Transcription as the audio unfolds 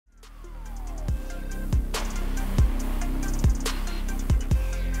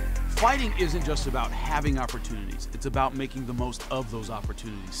Fighting isn't just about having opportunities, it's about making the most of those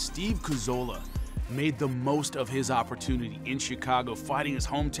opportunities. Steve Kozola made the most of his opportunity in Chicago, fighting his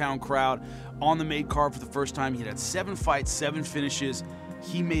hometown crowd on the made card for the first time. He had 7 fights, 7 finishes.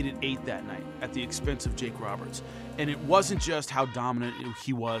 He made it 8 that night at the expense of Jake Roberts. And it wasn't just how dominant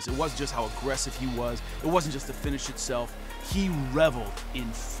he was, it wasn't just how aggressive he was, it wasn't just the finish itself. He reveled in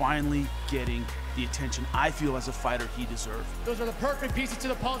finally getting the attention I feel as a fighter he deserved. Those are the perfect pieces to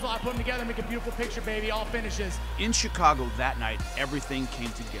the puzzle. I put them together, make a beautiful picture, baby, all finishes. In Chicago that night, everything came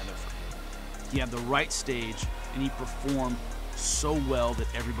together for him. He had the right stage, and he performed so well that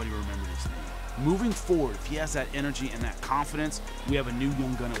everybody remembered his name. Moving forward, if he has that energy and that confidence, we have a new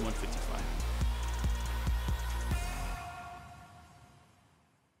young gun at 155.